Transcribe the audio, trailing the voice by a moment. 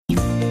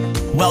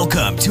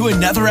Welcome to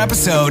another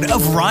episode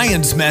of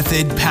Ryan's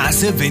Method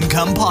Passive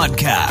Income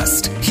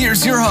Podcast.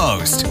 Here's your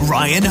host,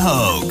 Ryan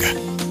Hogue.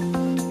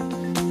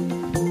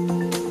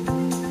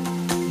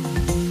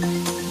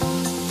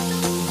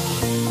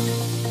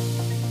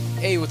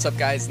 Hey, what's up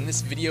guys? In this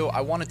video,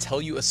 I want to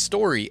tell you a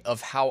story of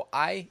how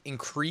I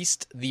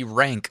increased the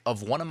rank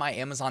of one of my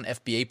Amazon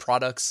FBA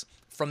products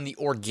from the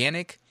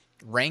organic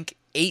rank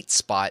 8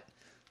 spot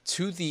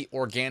to the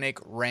organic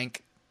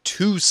rank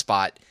 2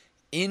 spot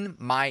in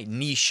my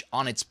niche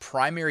on its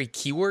primary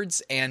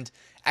keywords. And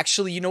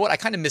actually, you know what? I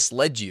kind of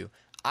misled you.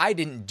 I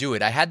didn't do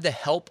it. I had the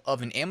help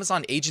of an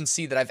Amazon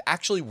agency that I've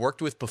actually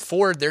worked with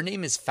before. Their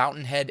name is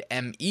Fountainhead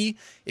ME.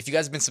 If you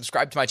guys have been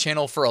subscribed to my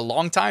channel for a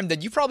long time,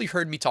 then you've probably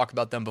heard me talk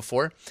about them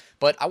before.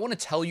 But I want to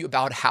tell you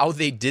about how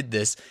they did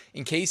this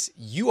in case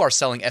you are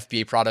selling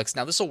FBA products.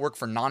 Now, this will work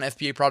for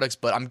non-FBA products,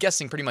 but I'm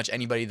guessing pretty much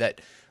anybody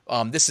that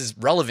this is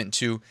relevant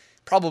to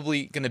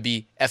probably going to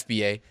be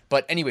FBA.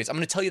 But anyways, I'm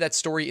going to tell you that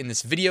story in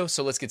this video,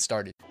 so let's get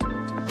started.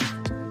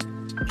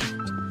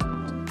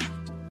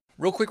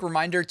 Real quick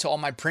reminder to all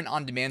my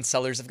print-on-demand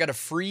sellers, I've got a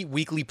free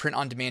weekly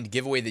print-on-demand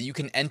giveaway that you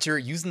can enter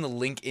using the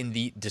link in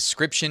the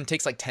description. It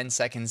takes like 10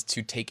 seconds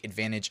to take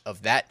advantage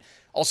of that.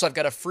 Also, I've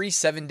got a free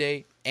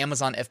 7-day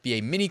Amazon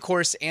FBA mini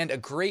course and a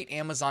great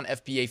Amazon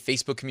FBA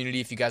Facebook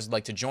community if you guys would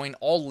like to join,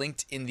 all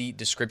linked in the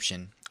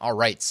description. All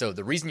right, so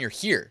the reason you're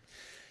here,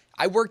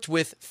 I worked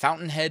with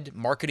Fountainhead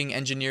marketing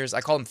engineers. I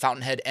call them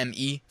Fountainhead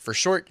ME for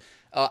short.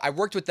 I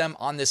worked with them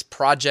on this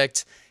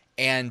project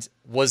and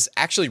was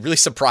actually really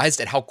surprised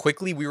at how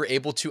quickly we were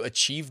able to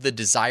achieve the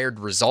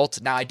desired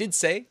result. Now, I did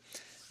say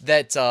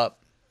that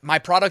my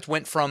product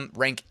went from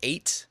rank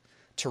 8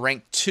 to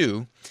rank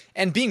 2,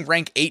 and being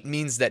rank 8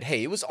 means that,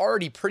 hey, it was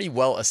already pretty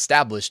well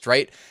established,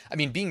 right? I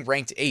mean, being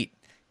ranked 8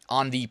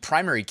 on the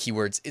primary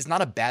keywords is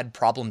not a bad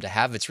problem to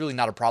have. It's really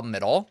not a problem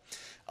at all.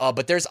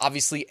 But there's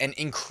obviously an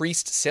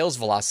increased sales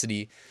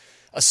velocity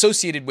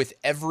associated with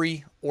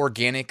every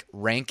organic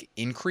rank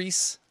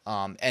increase.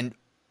 And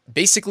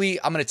basically,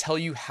 I'm going to tell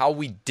you how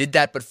we did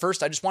that. But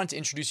first, I just wanted to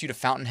introduce you to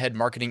Fountainhead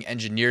Marketing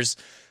Engineers.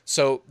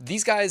 So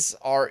these guys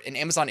are an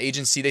Amazon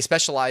agency. They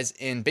specialize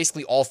in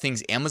basically all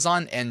things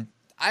Amazon. And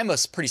I'm a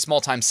pretty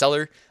small-time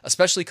seller,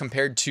 especially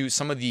compared to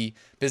some of the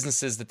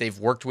businesses that they've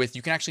worked with.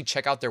 You can actually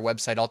check out their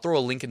website. I'll throw a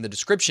link in the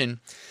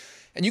description.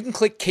 And you can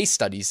click case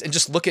studies and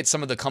just look at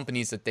some of the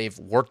companies that they've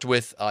worked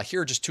with.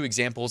 Here are just two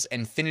examples.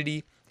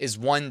 Infinity is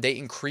one. They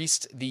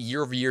increased the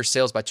year-over-year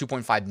sales by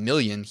 2.5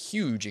 million.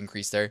 Huge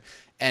increase there.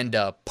 And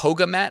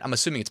Pogamat, I'm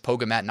assuming it's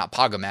Pogamat, not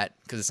Pogamat,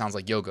 because it sounds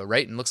like yoga,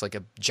 right? And looks like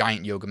a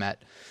giant yoga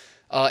mat.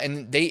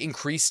 And they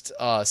increased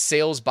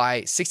sales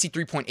by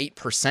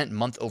 63.8%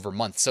 month over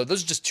month. So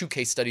those are just two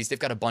case studies. They've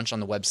got a bunch on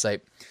the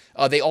website.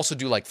 They also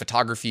do like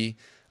photography,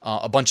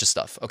 a bunch of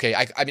stuff. Okay.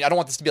 I mean, I don't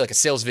want this to be like a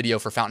sales video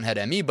for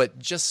Fountainhead ME, but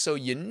just so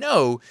you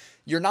know,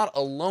 you're not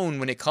alone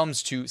when it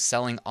comes to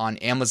selling on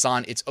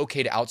Amazon. It's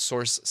okay to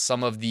outsource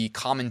some of the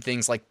common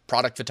things like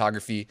product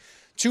photography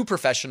to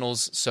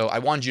professionals. So I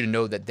wanted you to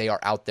know that they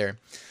are out there.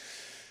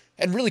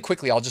 And really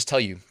quickly, I'll just tell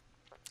you,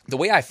 the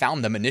way I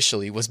found them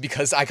initially was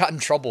because I got in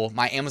trouble.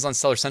 My Amazon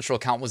Seller Central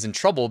account was in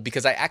trouble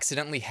because I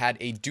accidentally had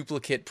a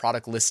duplicate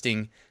product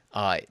listing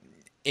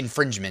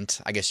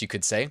infringement, I guess you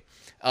could say,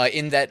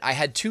 in that I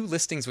had two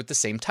listings with the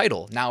same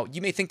title. Now,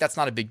 you may think that's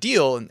not a big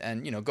deal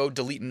and you know, go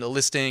deleting the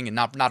listing and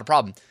not a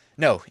problem.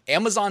 No,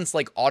 Amazon's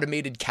like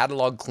automated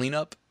catalog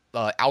cleanup,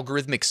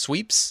 algorithmic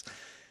sweeps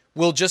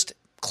will just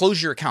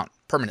close your account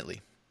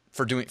permanently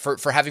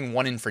for having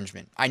one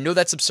infringement. I know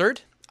that's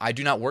absurd. I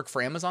do not work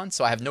for Amazon,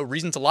 so I have no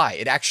reason to lie.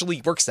 It actually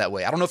works that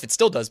way. I don't know if it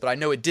still does, but I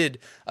know it did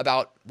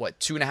about,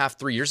 2.5,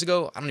 3 years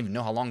ago? I don't even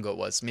know how long ago it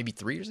was. Maybe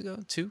 3 years ago?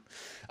 2?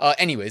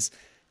 Anyways,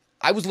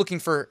 I was looking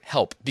for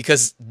help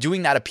because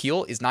doing that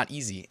appeal is not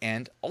easy.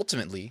 And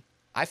ultimately,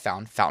 I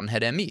found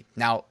Fountainhead ME.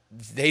 Now,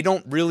 they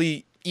don't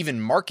really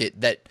even market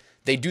that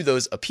they do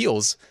those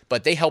appeals,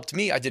 but they helped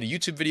me. I did a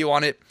YouTube video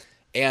on it,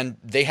 and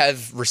they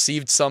have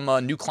received some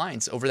new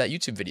clients over that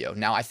YouTube video.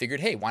 Now, I figured,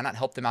 hey, why not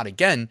help them out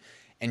again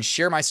and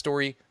share my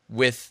story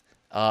with,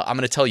 I'm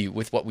going to tell you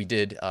with what we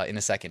did in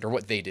a second, or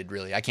what they did,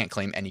 really. I can't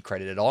claim any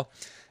credit at all.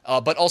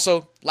 But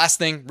also, last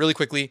thing, really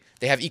quickly,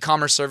 they have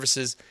e-commerce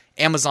services,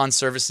 Amazon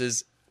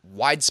services,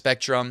 wide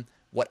spectrum.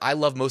 What I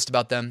love most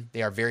about them,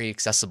 they are very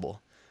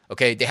accessible.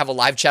 Okay, they have a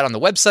live chat on the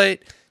website.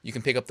 You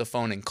can pick up the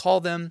phone and call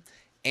them.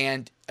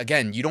 And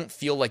again, you don't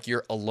feel like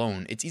you're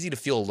alone. It's easy to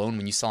feel alone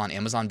when you sell on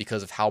Amazon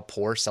because of how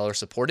poor seller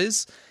support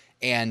is.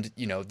 And,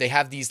 you know, they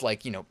have these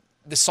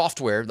the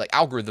software, like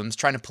algorithms,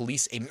 trying to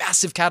police a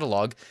massive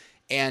catalog.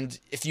 And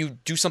if you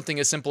do something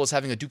as simple as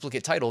having a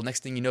duplicate title,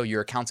 next thing you know,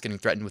 your account's getting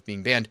threatened with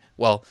being banned.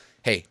 Well,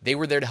 hey, they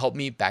were there to help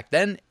me back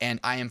then, and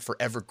I am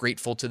forever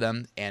grateful to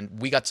them. And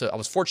I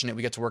was fortunate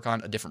we got to work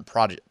on a different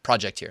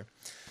project here.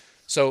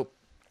 So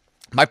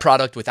my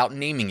product, without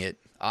naming it,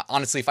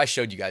 honestly, if I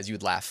showed you guys, you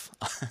would laugh.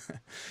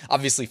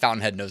 Obviously,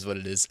 Fountainhead knows what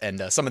it is,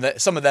 and some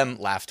of them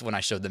laughed when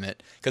I showed them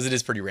it because it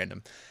is pretty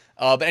random.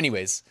 But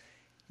anyways,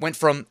 went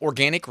from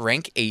organic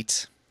rank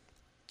 8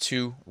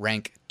 to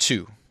rank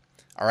 2.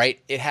 All right.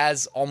 It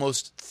has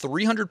almost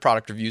 300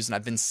 product reviews, and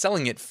I've been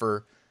selling it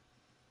for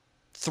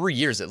 3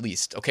 years at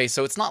least. Okay.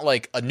 So it's not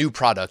like a new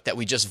product that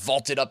we just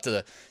vaulted up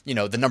to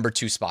the number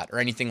 2 spot or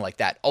anything like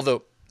that.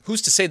 Although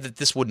who's to say that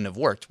this wouldn't have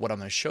worked? What I'm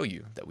going to show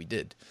you that we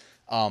did.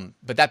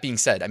 But that being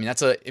said, I mean,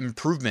 that's an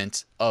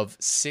improvement of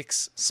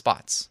 6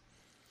 spots.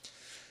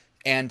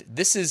 And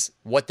this is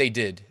what they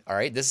did. All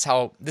right. This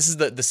is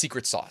the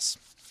secret sauce.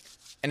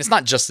 And it's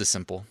not just this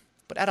simple,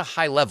 but at a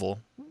high level,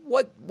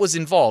 what was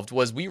involved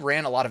was we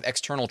ran a lot of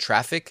external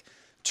traffic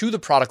to the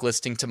product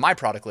listing, to my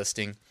product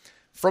listing,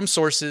 from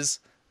sources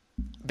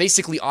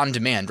basically on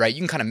demand, right?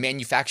 You can kind of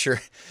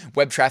manufacture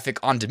web traffic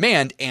on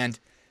demand and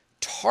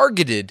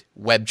targeted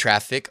web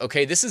traffic.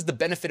 Okay, this is the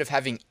benefit of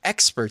having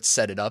experts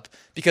set it up,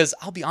 because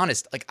I'll be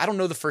honest, like, I don't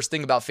know the first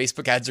thing about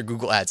Facebook ads or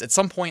Google ads. At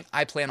some point,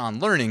 I plan on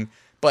learning,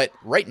 but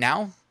right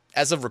now,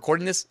 as of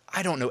recording this,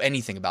 I don't know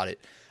anything about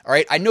it. All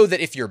right, I know that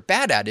if you're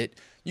bad at it,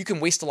 you can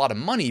waste a lot of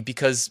money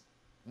because,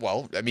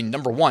 well, I mean,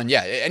 number one,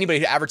 yeah, anybody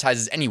who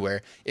advertises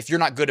anywhere, if you're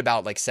not good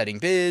about like setting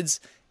bids,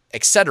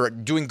 etc.,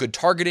 doing good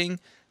targeting,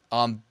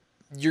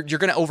 you're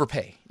going to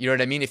overpay. You know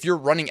what I mean? If you're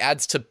running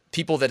ads to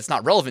people that it's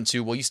not relevant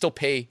to, well, you still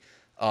pay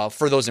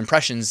for those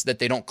impressions that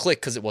they don't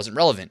click because it wasn't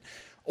relevant,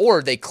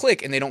 or they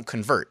click and they don't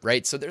convert,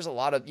 right? So there's a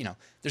lot of,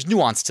 there's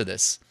nuance to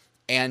this.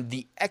 And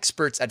the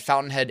experts at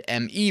Fountainhead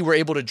ME were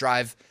able to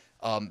drive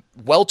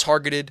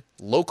well-targeted,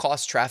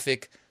 low-cost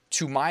traffic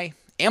to my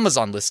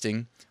Amazon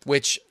listing,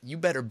 which you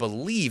better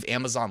believe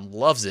Amazon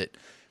loves it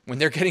when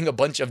they're getting a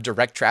bunch of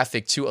direct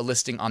traffic to a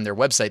listing on their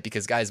website.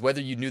 Because guys,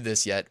 whether you knew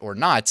this yet or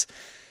not,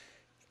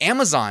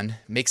 Amazon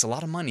makes a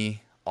lot of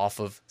money off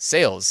of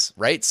sales,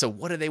 right? So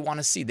what do they want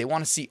to see? They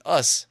want to see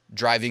us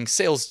driving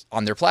sales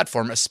on their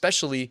platform,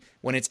 especially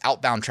when it's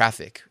outbound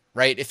traffic,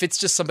 right? If it's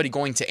just somebody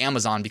going to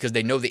Amazon because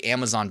they know the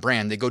Amazon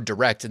brand, they go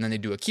direct and then they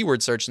do a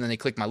keyword search and then they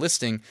click my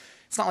listing.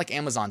 It's not like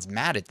Amazon's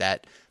mad at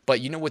that,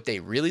 but you know what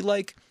they really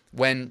like?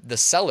 When the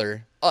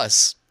seller,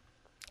 us,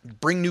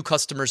 bring new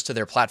customers to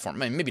their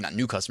platform. I mean, maybe not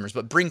new customers,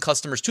 but bring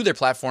customers to their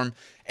platform.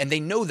 And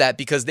they know that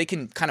because they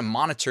can kind of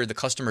monitor the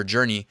customer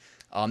journey.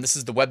 This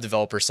is the web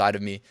developer side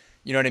of me.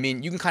 You know what I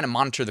mean? You can kind of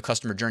monitor the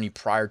customer journey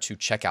prior to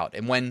checkout.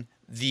 And when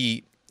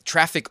the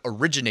traffic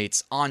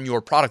originates on your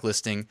product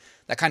listing,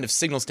 that kind of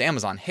signals to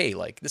Amazon, hey,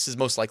 like, this is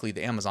most likely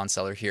the Amazon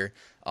seller here,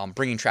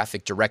 bringing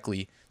traffic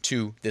directly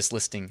to this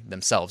listing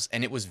themselves.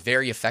 And it was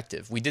very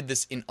effective. We did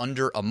this in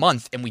under a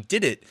month, and we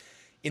did it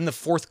in the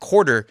fourth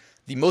quarter,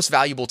 the most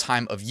valuable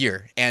time of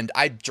year. And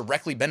I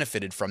directly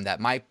benefited from that.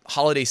 My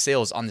holiday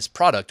sales on this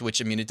product,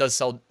 which, I mean, it does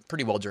sell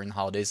pretty well during the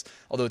holidays,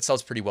 although it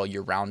sells pretty well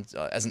year round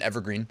as an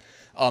evergreen,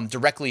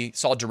 directly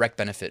saw direct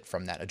benefit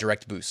from that, a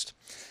direct boost.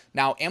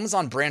 Now,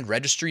 Amazon Brand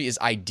Registry is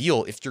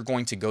ideal if you're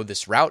going to go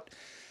this route,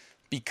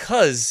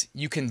 because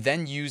you can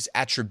then use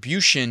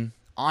attribution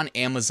on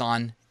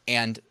Amazon.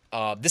 And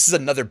this is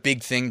another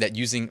big thing that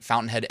using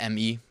Fountainhead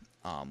ME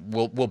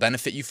will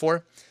benefit you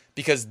for,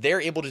 because they're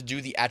able to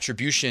do the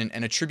attribution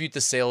and attribute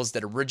the sales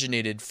that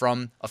originated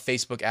from a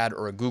Facebook ad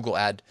or a Google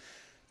ad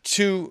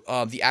to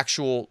the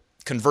actual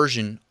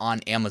conversion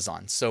on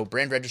Amazon. So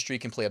Brand Registry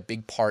can play a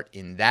big part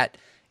in that.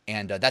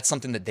 And that's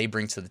something that they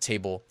bring to the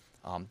table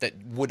that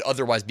would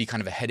otherwise be kind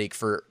of a headache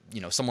for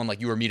someone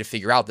like you or me to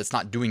figure out that's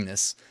not doing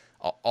this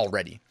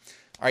already.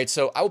 All right,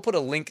 so I will put a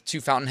link to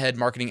Fountainhead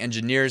Marketing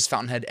Engineers,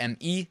 Fountainhead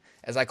ME,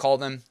 as I call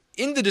them,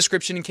 in the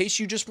description in case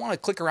you just want to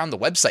click around the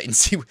website and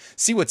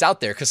see what's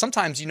out there. Because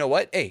sometimes, you know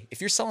what? Hey, if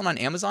you're selling on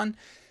Amazon,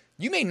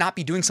 you may not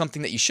be doing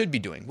something that you should be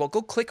doing. Well,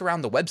 go click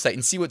around the website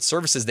and see what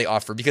services they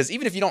offer. Because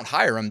even if you don't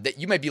hire them, that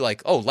you might be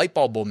like, oh, light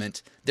bulb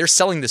moment, they're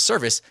selling this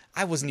service.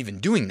 I wasn't even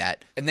doing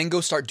that. And then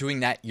go start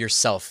doing that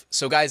yourself.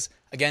 So guys,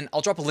 again,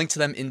 I'll drop a link to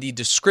them in the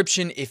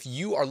description if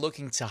you are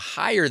looking to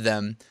hire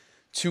them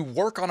to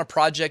work on a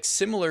project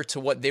similar to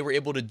what they were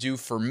able to do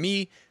for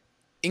me,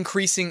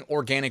 increasing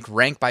organic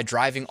rank by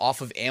driving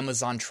off of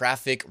Amazon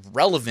traffic,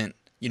 relevant,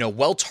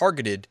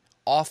 well-targeted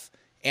off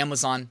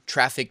Amazon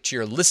traffic to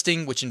your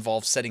listing, which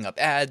involves setting up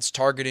ads,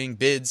 targeting,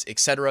 bids,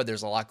 etc.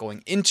 There's a lot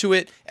going into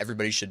it.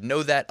 Everybody should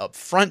know that up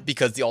front,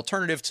 because the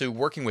alternative to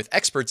working with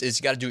experts is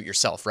you got to do it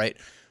yourself, right?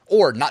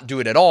 Or not do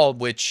it at all,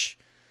 which,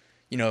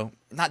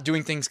 not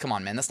doing things, come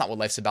on, man, that's not what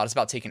life's about. It's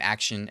about taking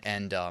action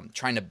and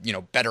trying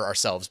to, better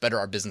ourselves, better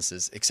our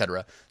businesses,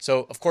 etc.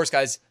 So, of course,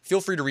 guys,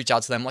 feel free to reach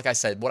out to them. Like I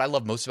said, what I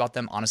love most about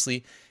them,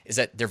 honestly, is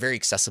that they're very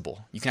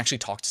accessible. You can actually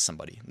talk to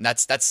somebody. And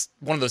that's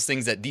one of those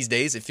things that these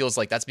days, it feels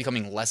like that's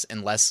becoming less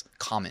and less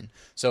common.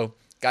 So,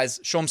 guys,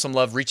 show them some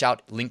love. Reach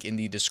out. Link in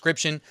the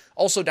description.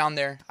 Also down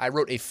there, I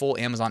wrote a full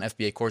Amazon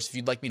FBA course. If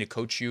you'd like me to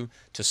coach you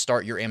to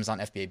start your Amazon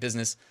FBA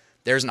business,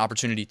 there's an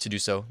opportunity to do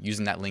so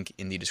using that link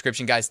in the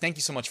description. Guys, thank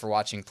you so much for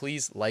watching.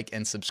 Please like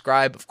and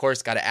subscribe. Of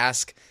course, got to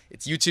ask,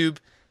 it's YouTube.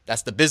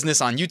 That's the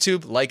business on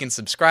YouTube. Like and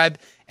subscribe,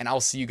 and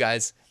I'll see you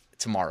guys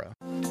tomorrow.